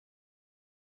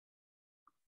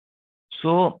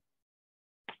So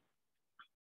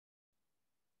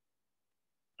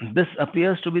this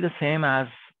appears to be the same as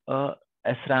a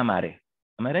SRAM array.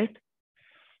 Am I right?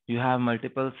 You have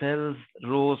multiple cells,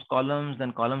 rows, columns,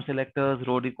 then column selectors,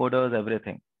 row decoders,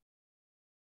 everything.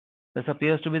 This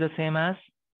appears to be the same as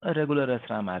a regular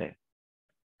SRAM array,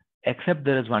 except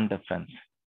there is one difference,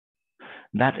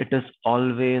 that it is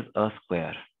always a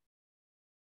square.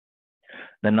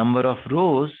 The number of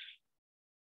rows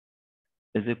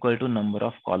is equal to number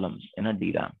of columns in a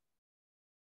DRAM.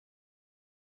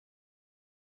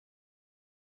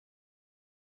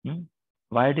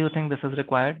 Why do you think this is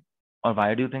required? Or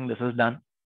why do you think this is done?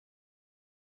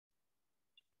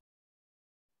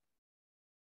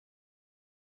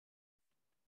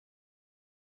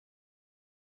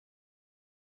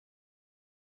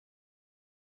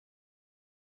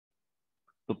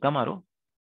 Tukka maro.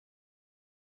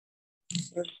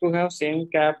 To have same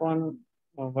cap on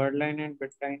word line and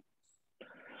bit line.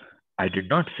 I did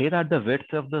not say that the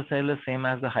width of the cell is same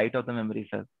as the height of the memory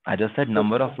cell. I just said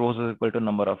number of rows is equal to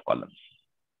number of columns.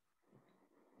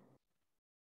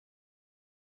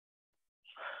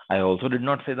 I also did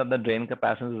not say that the drain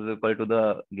capacitance is equal to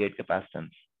the gate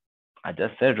capacitance. I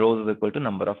just said rows is equal to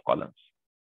number of columns.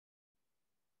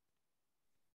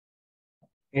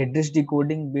 Address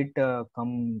decoding bit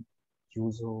come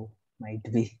use हो might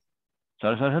be.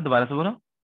 Sorry, दोबारा से बोलो.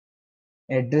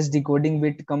 Address decoding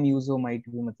bit कम use हो might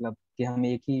be, मतलब कि हम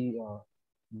एक ही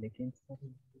लेकिन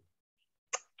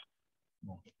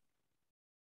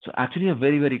So actually you're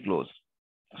very, very close.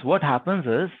 So what happens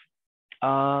is,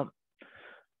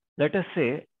 let us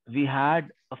say we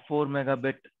had a 4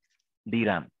 megabit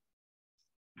DRAM.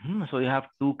 So you have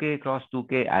 2K cross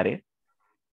 2K array.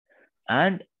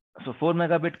 And so 4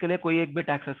 megabit के लिए कोई एक bit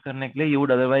access करने के लिए you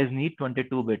would otherwise need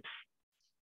 22 bits.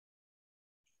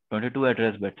 22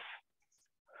 address bits.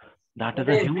 That is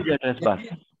a huge address bus.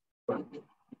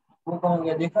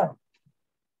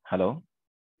 Hello?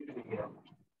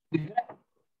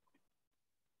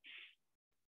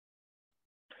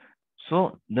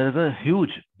 So there is a huge,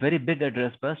 very big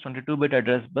address bus, 22-bit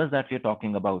address bus that we are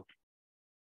talking about.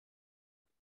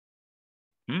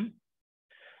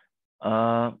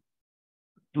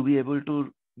 To be able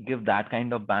to give that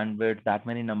kind of bandwidth, that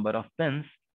many number of pins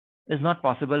is not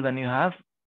possible when you have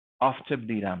off-chip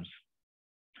DRAMs,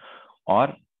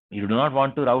 or you do not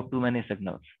want to route too many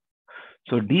signals.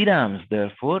 So DRAMs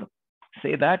therefore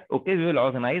say that, okay, we will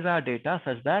organize our data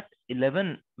such that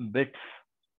 11 bits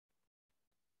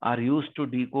are used to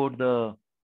decode the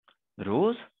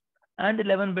rows and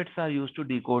 11 bits are used to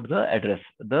decode the address,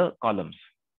 the columns.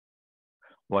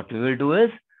 What we will do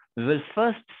is, we will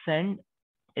first send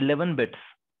 11 bits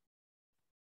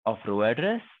of row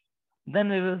address, then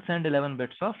we will send 11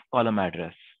 bits of column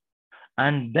address.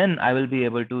 And then I will be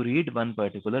able to read one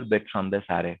particular bit from this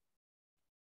array.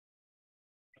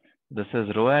 This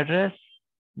is row address,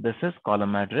 this is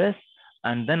column address,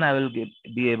 and then I will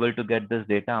be able to get this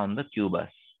data on the Q bus.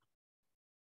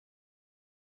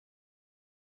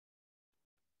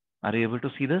 Are you able to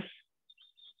see this?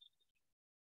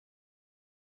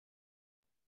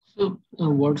 So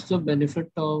what's the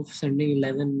benefit of sending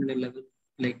 11 and 11?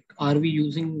 Like, are we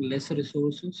using less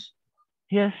resources?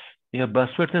 Yes, your bus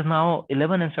width is now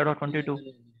 11 instead of 22.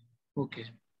 Okay.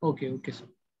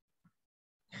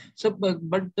 So,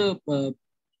 but the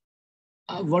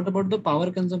what about the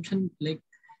power consumption? Like,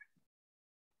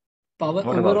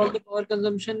 overall the power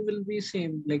consumption will be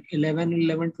same, like 11,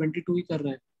 11, 22 ही कर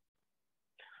रहा है.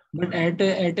 But at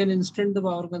an instant, the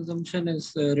power consumption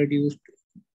is reduced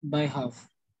by half.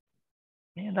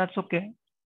 Yeah, that's okay.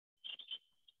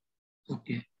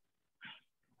 Okay.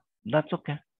 That's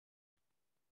okay.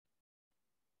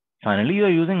 Finally, you are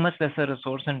using much lesser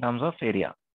resource in terms of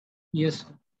area. Yes.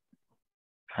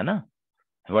 Hana?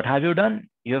 What have you done?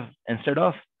 You've, instead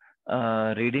of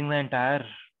reading the entire,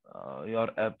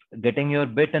 getting your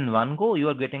bit in one go, you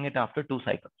are getting it after 2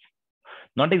 cycles.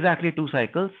 Not exactly 2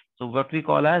 cycles. So what we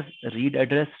call as read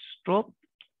address strobe.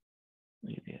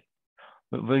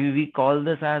 We call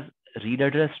this as read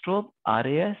address strobe,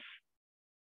 RAS,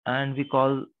 and we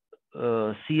call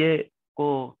CA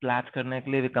को latch करने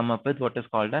के लिए we come up with what is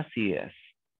called as CAS.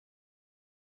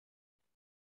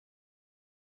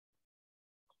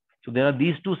 So there are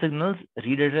these two signals,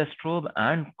 read address strobe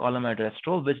and column address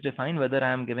strobe, which define whether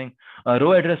I am giving a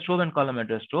row address strobe, and column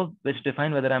address strobe, which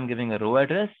define whether I am giving a row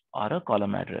address or a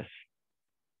column address.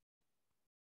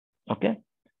 Okay.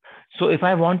 So if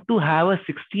I want to have a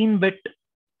 16-bit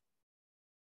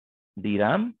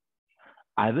DRAM,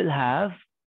 I will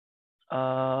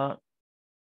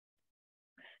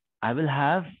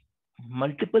have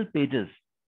multiple pages.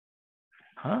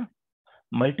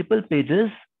 multiple pages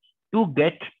to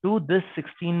get to this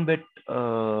 16-bit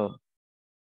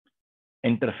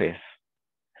interface.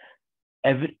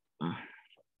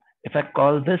 If I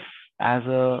call this as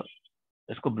a,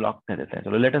 इसको block दे देते हैं.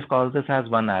 So let us call this as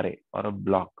one array or a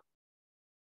block.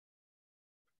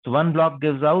 So one block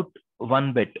gives out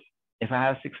 1 bit. If I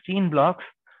have 16 blocks,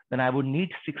 then I would need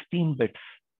 16 bits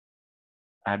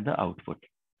at the output.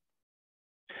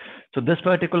 So this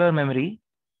particular memory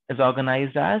is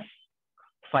organized as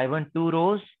 512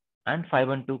 rows and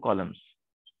 512 columns.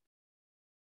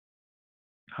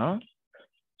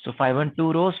 So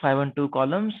 512 rows, 512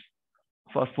 columns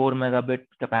for 4 megabit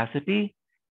capacity,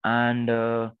 and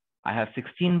I have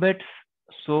 16 bits,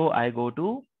 so I go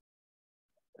to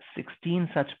 16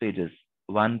 such pages.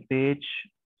 1 page,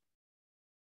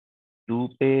 2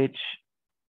 page,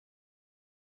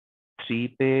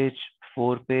 3 page,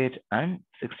 4 page, and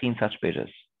 16 such pages.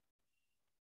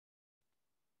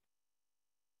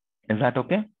 Is that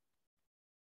okay?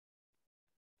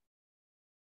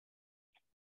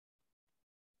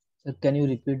 Sir, can you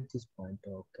repeat this point?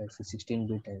 Okay,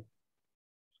 16-bit है.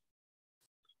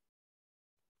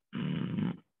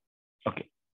 Okay.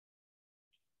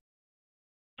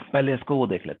 पहले इसको वो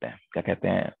देख लेते हैं, क्या कहते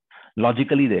हैं,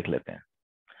 logically देख लेते हैं.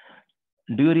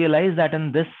 Do you realize that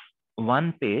in this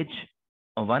one page,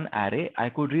 one array, I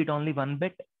could read only 1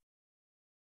 bit?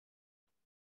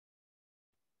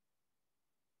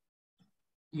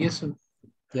 Yes, sir.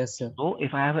 Yes, sir. So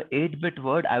if I have an 8-bit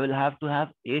word, I will have to have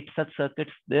 8 such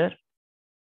circuits there.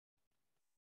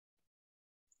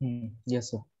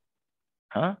 Yes, sir.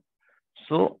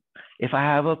 So if I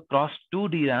have across 2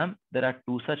 DRAM, there are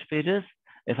 2 such pages.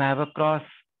 If I have across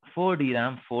 4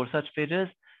 DRAM, 4 such pages.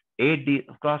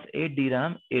 Across 8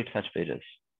 DRAM, 8 such pages.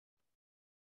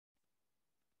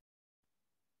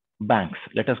 Banks.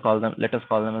 Let us call them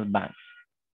as banks.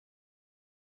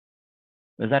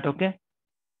 Is that okay?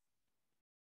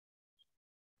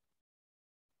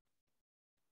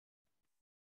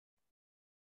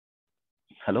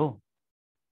 Hello.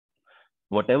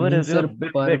 Whatever is your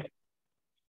bit.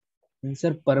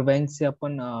 Sir पर bank से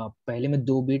अपन पहले में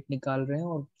 2 bit निकाल रहे हैं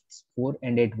और 4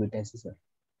 and 8 bit ऐसे sir.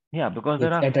 Yeah, because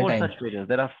there are 4 such pages.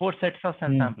 There are 4 sets of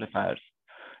sense amplifiers.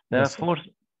 There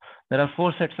are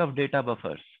 4 sets of data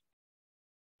buffers.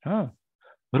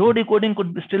 Row decoding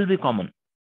could still be common.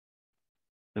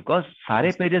 Because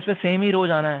सारे pages पे same ही row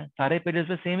जाना है, सारे pages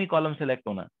पे same ही column select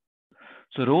होना.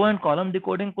 So row and column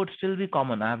decoding could still be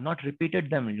common. I have not repeated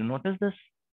them. You notice this?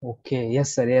 Okay.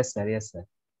 Yes, sir. Yes, sir. Yes, sir.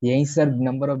 यहीं sir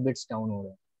number of bits down हो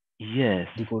रहा है. Yes.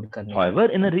 Decode करने. However,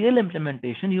 in a real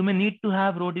implementation, you may need to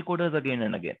have row decoders again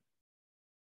and again.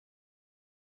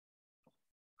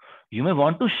 You may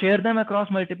want to share them across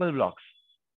multiple blocks.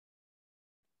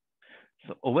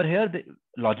 So over here,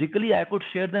 logically, I could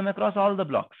share them across all the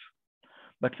blocks.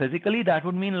 But physically, that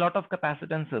would mean a lot of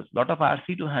capacitances, a lot of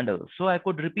RC to handle. So I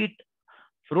could repeat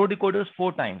row decoders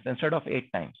 4 times instead of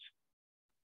 8 times.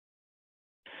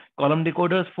 Column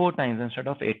decoders 4 times instead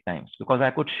of 8 times, because I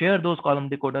could share those column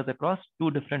decoders across 2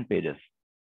 different pages.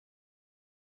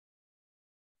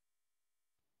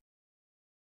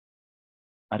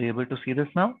 Are you able to see this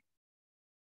now?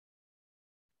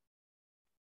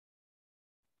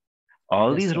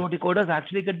 All these row decoders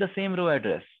actually get the same row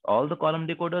address. All the column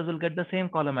decoders will get the same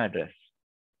column address.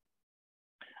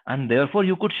 And therefore,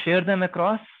 you could share them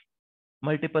across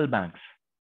multiple banks.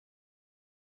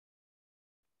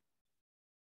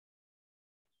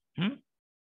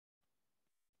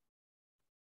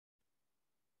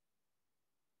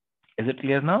 Is it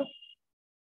clear now?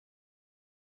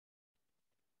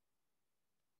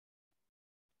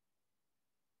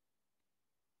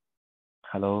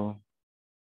 Hello?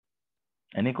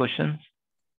 Any questions?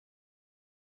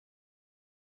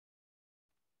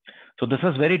 So this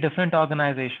is very different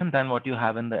organization than what you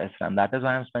have in the SRAM. That is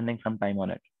why I'm spending some time on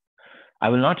it. I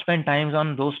will not spend time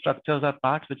on those structures or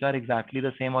parts which are exactly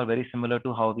the same or very similar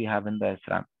to how we have in the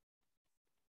SRAM.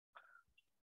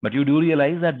 But you do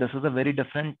realize that this is a very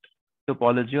different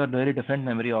topology or very different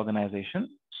memory organization.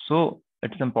 So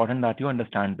it's important that you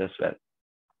understand this well.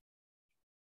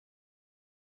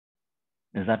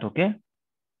 Is that okay?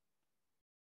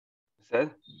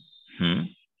 Sir?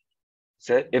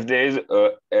 Sir, if there is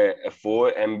a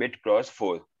 4 Mbit cross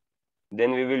 4,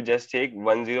 then we will just take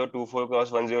 1024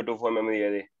 cross 1024 memory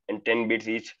array and 10 bits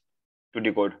each to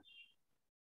decode.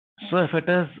 So if it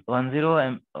is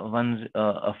 10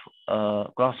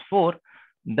 cross 4,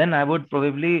 then I would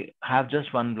probably have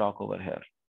just one block over here.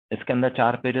 इसके अंदर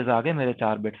 4 pages आ गए, मेरे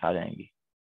 4 bits आ जाएंगी.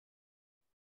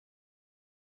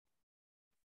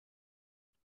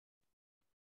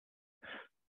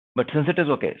 But since it is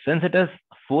okay, since it is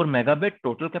 4 megabit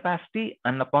total capacity,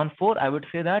 and upon 4, I would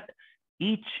say that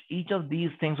each of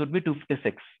these things would be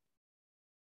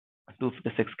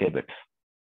 256 k bits.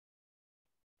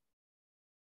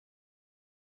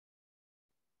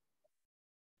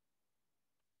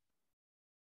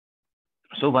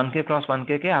 So 1K cross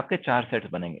 1K के आपके 4 sets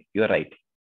बनेंगे. You are right.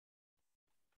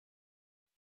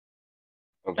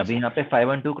 Okay, अभी sir. यहाँ पे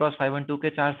 512 cross 512 के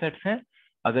 4 sets हैं.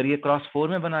 अगर ये क्रॉस 4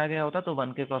 में बनाया गया होता तो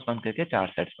 1K क्रॉस 1K के 4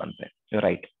 सेट्स बनते. You're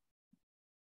right.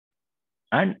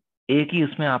 एंड एक ही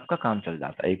उसमें आपका काम चल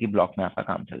जाता, एक ही ब्लॉक में आपका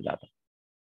काम चल जाता.